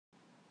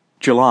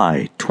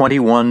July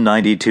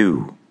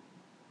 2192.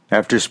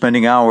 After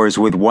spending hours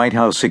with White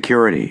House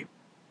security,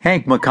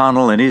 Hank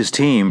McConnell and his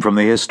team from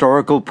the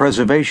Historical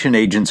Preservation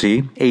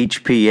Agency,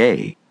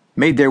 HPA,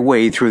 made their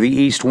way through the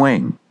East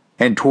Wing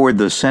and toward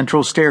the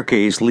central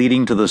staircase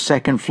leading to the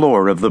second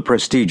floor of the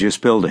prestigious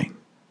building.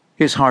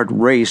 His heart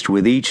raced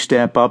with each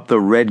step up the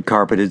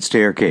red-carpeted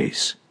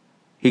staircase.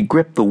 He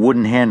gripped the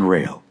wooden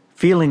handrail,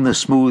 feeling the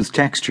smooth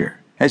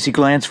texture as he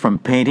glanced from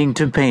painting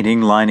to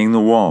painting lining the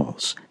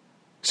walls.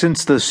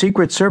 Since the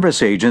Secret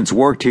Service agents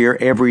worked here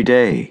every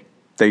day,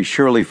 they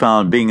surely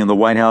found being in the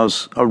White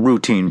House a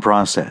routine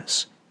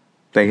process.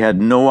 They had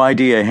no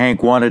idea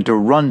Hank wanted to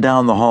run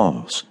down the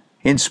halls,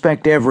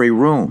 inspect every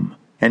room,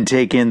 and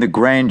take in the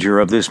grandeur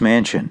of this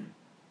mansion.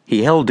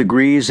 He held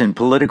degrees in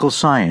political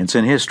science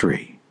and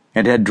history,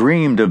 and had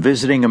dreamed of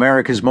visiting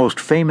America's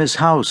most famous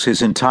house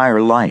his entire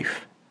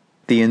life.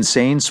 The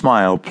insane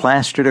smile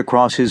plastered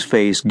across his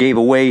face gave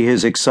away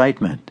his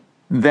excitement.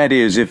 That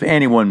is, if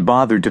anyone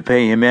bothered to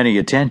pay him any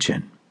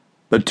attention.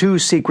 The two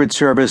Secret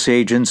Service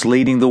agents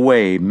leading the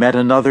way met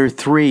another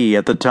three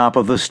at the top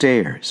of the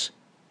stairs.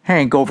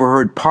 Hank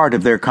overheard part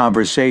of their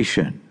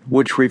conversation,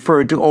 which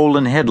referred to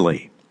Olin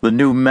Headley, the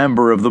new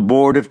member of the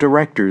board of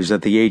directors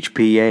at the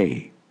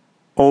HPA.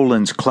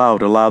 Olin's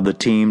clout allowed the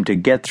team to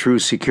get through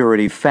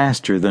security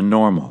faster than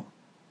normal.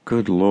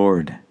 Good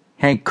Lord,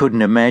 Hank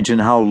couldn't imagine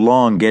how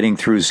long getting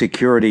through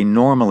security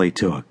normally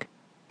took.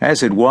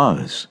 As it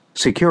was,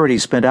 security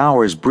spent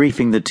hours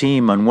briefing the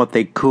team on what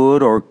they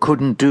could or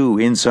couldn't do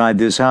inside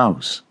this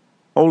house.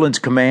 Olin's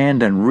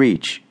command and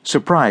reach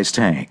surprised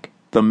Hank.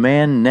 The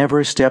man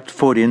never stepped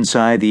foot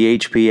inside the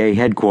HPA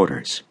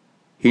headquarters.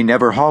 He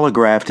never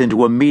holographed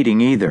into a meeting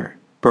either,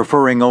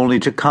 preferring only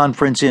to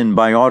conference in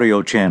by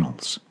audio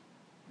channels.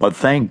 But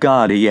thank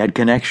God he had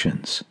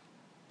connections.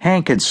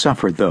 Hank had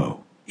suffered,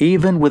 though,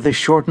 even with the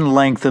shortened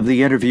length of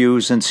the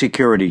interviews and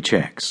security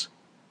checks.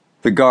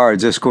 The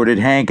guards escorted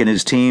Hank and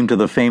his team to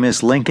the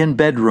famous Lincoln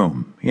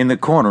bedroom in the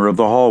corner of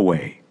the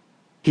hallway.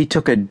 He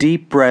took a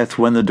deep breath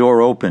when the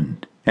door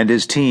opened and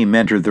his team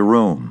entered the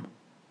room.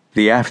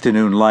 The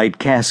afternoon light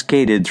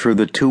cascaded through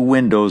the two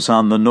windows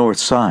on the north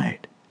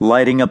side,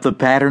 lighting up the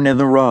pattern in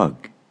the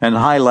rug and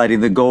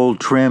highlighting the gold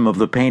trim of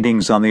the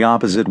paintings on the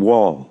opposite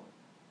wall.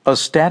 A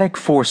static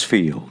force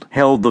field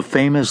held the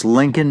famous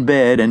Lincoln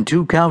bed and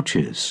two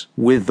couches,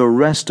 with the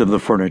rest of the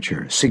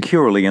furniture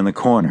securely in the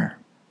corner.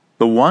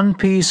 The one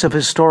piece of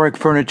historic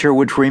furniture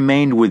which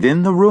remained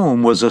within the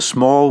room was a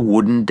small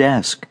wooden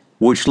desk,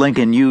 which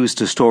Lincoln used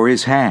to store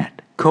his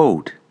hat,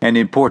 coat, and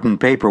important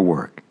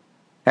paperwork.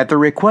 At the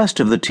request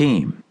of the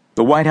team,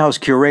 the White House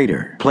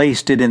curator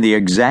placed it in the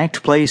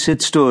exact place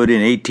it stood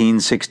in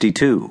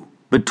 1862,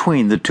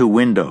 between the two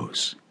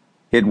windows.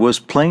 It was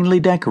plainly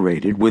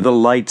decorated with a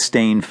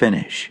light-stained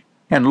finish,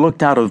 and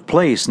looked out of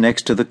place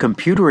next to the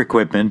computer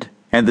equipment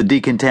and the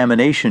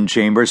decontamination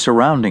chamber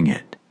surrounding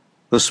it.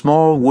 The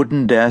small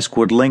wooden desk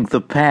would link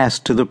the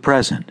past to the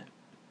present.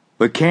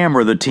 The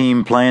camera the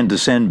team planned to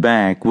send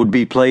back would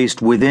be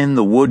placed within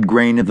the wood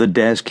grain of the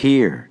desk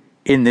here,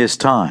 in this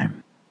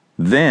time.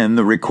 Then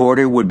the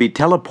recorder would be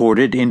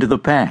teleported into the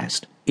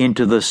past,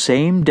 into the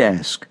same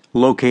desk,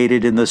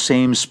 located in the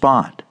same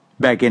spot,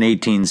 back in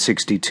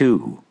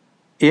 1862.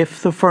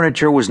 If the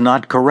furniture was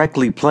not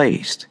correctly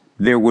placed,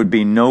 there would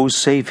be no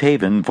safe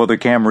haven for the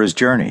camera's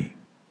journey.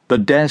 The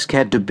desk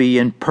had to be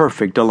in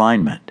perfect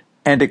alignment.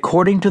 And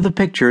according to the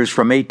pictures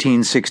from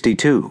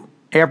 1862,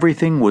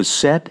 everything was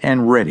set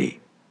and ready.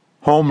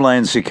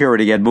 Homeland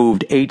Security had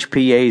moved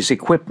HPA's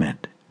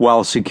equipment,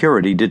 while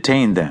security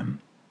detained them.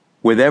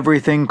 With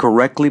everything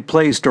correctly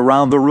placed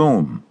around the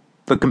room,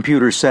 the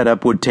computer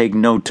setup would take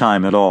no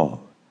time at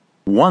all.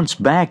 Once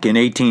back in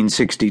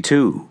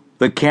 1862,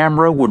 the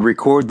camera would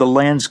record the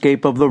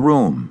landscape of the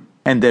room,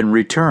 and then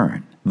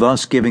return,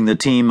 thus giving the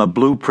team a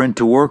blueprint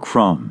to work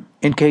from,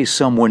 in case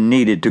someone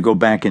needed to go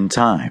back in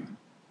time.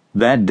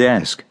 That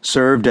desk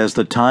served as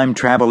the time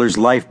traveler's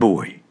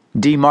lifebuoy,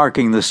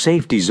 demarking the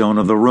safety zone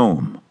of the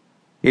room.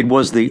 It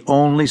was the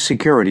only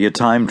security a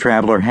time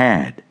traveler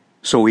had,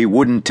 so he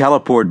wouldn't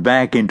teleport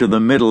back into the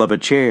middle of a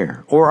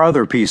chair or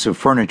other piece of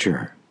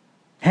furniture.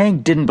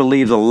 Hank didn't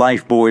believe the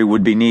lifebuoy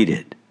would be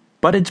needed,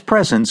 but its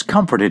presence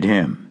comforted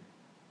him.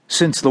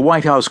 Since the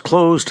White House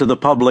closed to the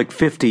public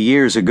 50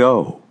 years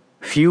ago,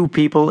 few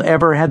people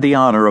ever had the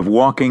honor of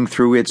walking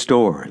through its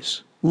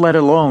doors, let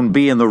alone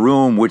be in the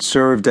room which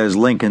served as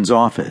Lincoln's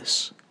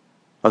office.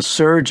 A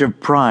surge of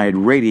pride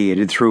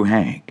radiated through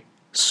Hank.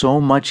 So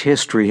much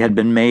history had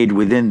been made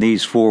within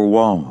these four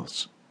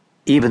walls.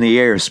 Even the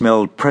air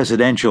smelled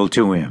presidential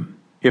to him,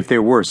 if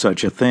there were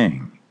such a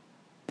thing.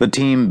 The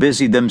team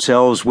busied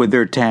themselves with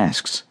their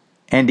tasks,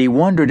 and he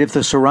wondered if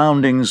the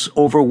surroundings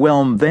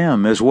overwhelmed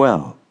them as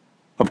well.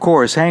 Of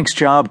course, Hank's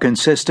job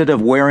consisted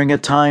of wearing a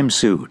time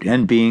suit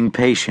and being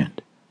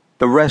patient.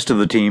 The rest of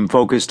the team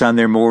focused on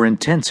their more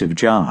intensive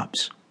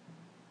jobs.